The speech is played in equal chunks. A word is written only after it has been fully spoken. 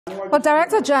Well,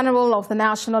 Director General of the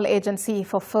National Agency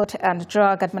for Food and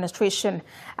Drug Administration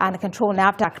and Control,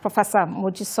 NAFDAC, Professor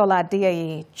Mojisola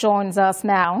Adeyeye, joins us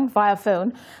now via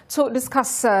phone to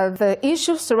discuss the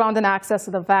issues surrounding access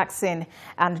to the vaccine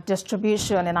and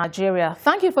distribution in Nigeria.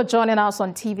 Thank you for joining us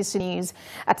on TVC News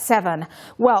at 7.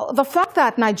 Well, the fact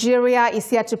that Nigeria is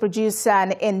here to produce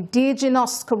an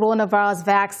indigenous coronavirus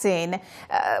vaccine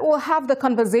will have the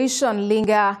conversation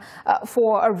linger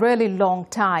for a really long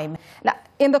time. Now,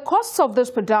 in the course of this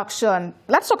production,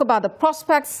 let's talk about the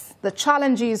prospects, the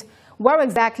challenges. Where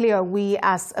exactly are we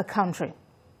as a country?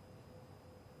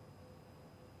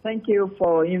 Thank you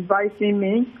for inviting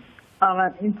me.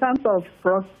 In terms of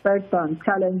prospects and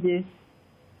challenges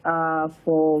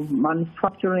for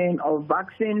manufacturing of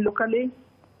vaccine locally,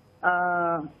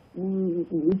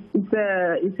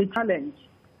 it's a challenge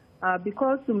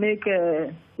because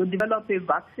to develop a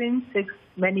vaccine takes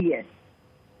many years.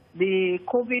 The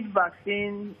COVID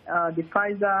vaccine, the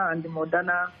Pfizer and the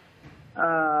Moderna,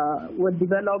 were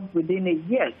developed within a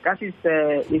year. That is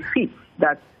a feat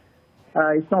that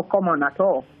is not common at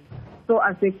all. So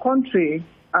as a country,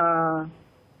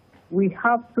 we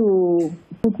have to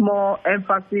put more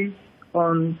emphasis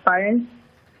on science,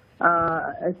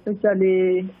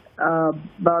 especially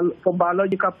for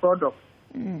biological products.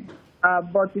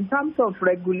 But in terms of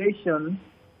regulation,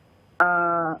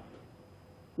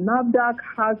 NAFDAC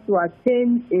has to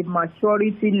attain a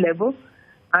maturity level,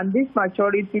 and this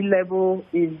maturity level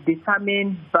is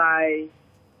determined by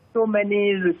so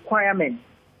many requirements.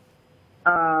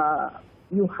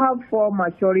 You have 4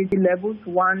 maturity levels,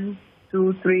 1,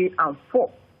 2, 3, and 4.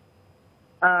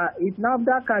 If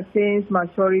NAFDAC attains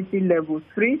maturity level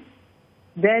 3,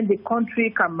 then the country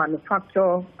can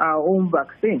manufacture our own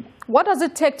vaccine. What does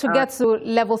it take to get to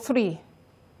level 3?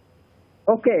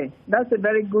 Okay, that's a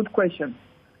very good question.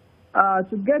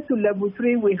 To get to level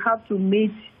 3, we have to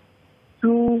meet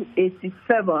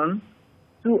 287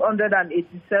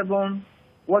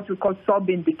 what we call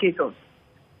sub-indicators.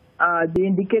 The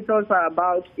indicators are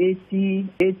about 80,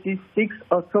 86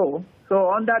 or so.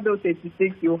 So under those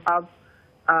 86, you have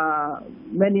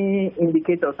many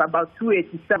indicators, about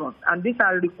 287. And these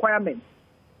are requirements.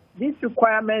 These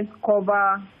requirements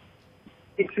cover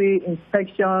entry,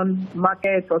 inspection,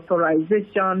 market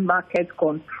authorization, market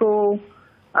control,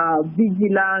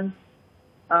 vigilance,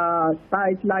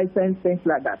 site license, things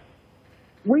like that.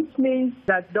 Which means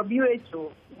that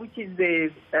WHO, which is the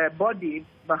body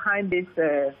behind this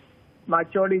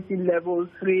maturity level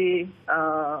 3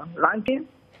 ranking,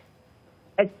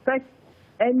 expects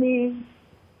any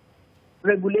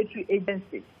regulatory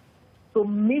agency to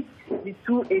meet the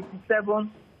 287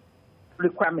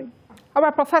 requirements. All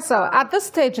right, Professor, at this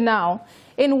stage now,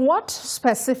 in what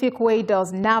specific way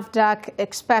does NAFDAC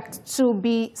expect to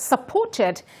be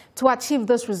supported to achieve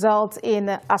this result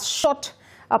in as short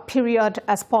a period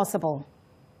as possible?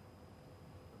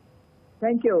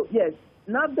 Thank you. Yes,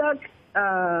 NAFDAC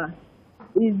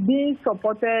is being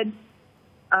supported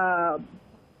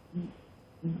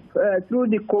through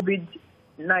the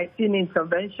COVID-19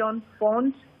 intervention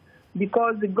fund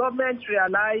because the government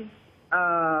realized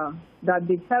that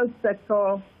the health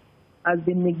sector has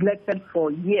been neglected for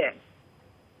years.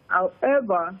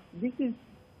 However, this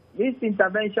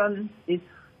intervention is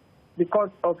because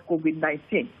of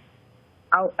COVID-19.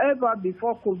 However,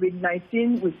 before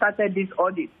COVID-19, we started this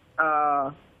audit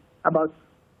about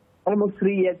almost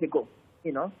 3 years ago,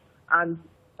 and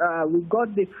we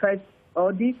got the first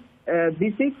audit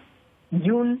visit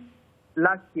June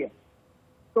last year.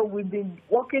 So we've been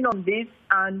working on this,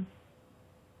 and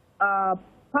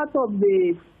part of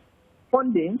the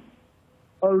funding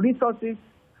or resources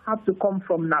have to come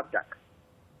from NAFDAC.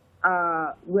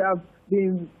 We have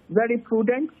been very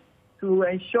prudent to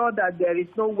ensure that there is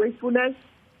no wastefulness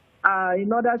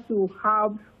in order to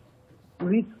have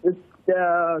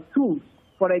tools,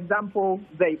 for example,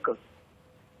 vehicles.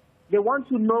 They want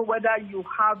to know whether you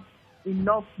have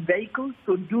enough vehicles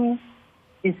to do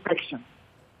inspection,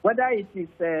 whether it is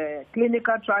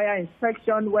clinical trial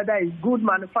inspection, whether it's good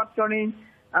manufacturing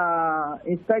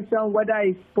inspection, whether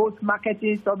it's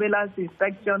post-marketing surveillance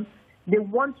inspection. They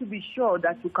want to be sure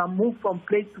that you can move from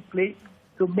place to place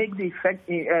to make the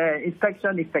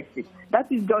inspection effective.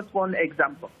 That is just one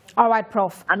example. All right,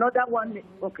 Prof. Another one,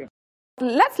 okay.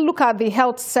 Let's look at the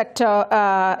health sector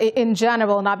in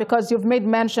general now, because you've made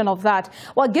mention of that.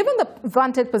 Well, given the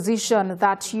vantage position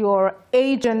that your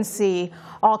agency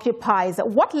occupies,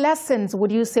 what lessons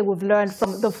would you say we've learned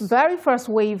from the very first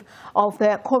wave of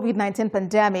the COVID-19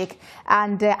 pandemic,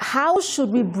 and how should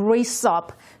we brace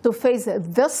up to face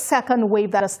this second wave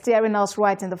that is staring us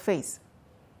right in the face?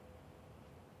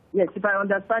 Yes, if I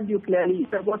understand you clearly,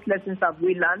 so what lessons have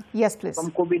we learned Yes, please.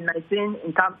 from COVID-19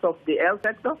 in terms of the health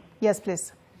sector? Yes,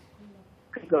 please.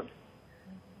 Okay, good.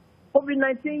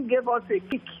 COVID-19 gave us a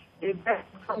kick, a very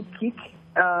strong kick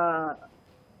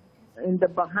in the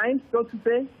behind, so to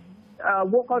say,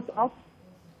 woke us up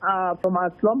from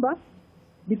our slumber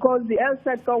because the health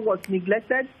sector was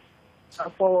neglected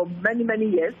for many, many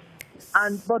years,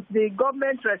 but the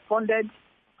government responded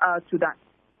to that.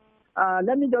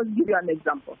 Let me just give you an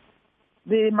example.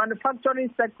 The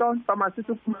manufacturing sector,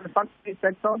 pharmaceutical manufacturing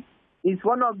sector, is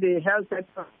one of the health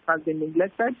sectors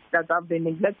that have been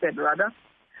neglected, rather.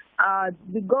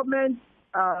 The government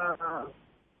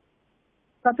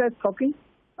started talking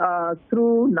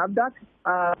through NAFDAC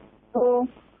for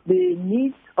the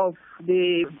needs of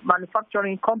the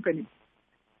manufacturing company.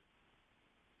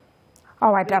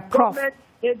 All right, Prof.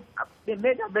 They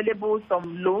made available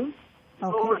some loans,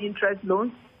 low interest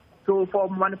loans, for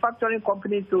manufacturing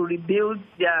companies to rebuild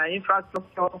their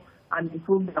infrastructure and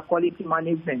improve their quality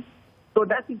management. So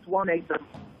that is one example.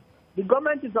 The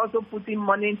government is also putting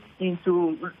money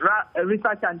into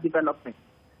research and development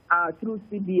through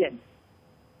CBN.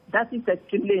 That is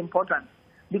extremely important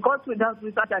because without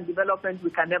research and development, we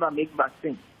can never make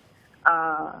vaccines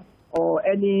or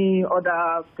any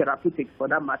other therapeutics for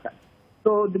that matter.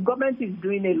 So the government is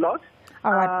doing a lot.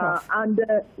 All right, Prof.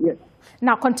 Yes.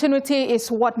 Now, continuity is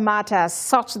what matters,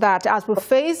 such that as we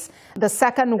face the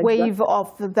second wave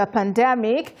of the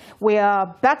pandemic, we are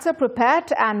better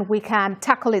prepared and we can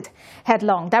tackle it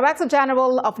headlong. Director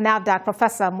General of NAFDAC,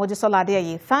 Professor Mojisola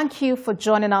Adeyeye, thank you for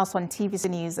joining us on TVC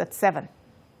News at 7.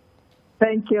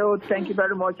 Thank you. Thank you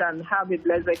very much, and have a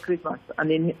blessed Christmas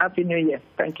and a Happy New Year.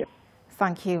 Thank you.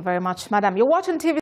 Thank you very much, Madam. You're watching TV.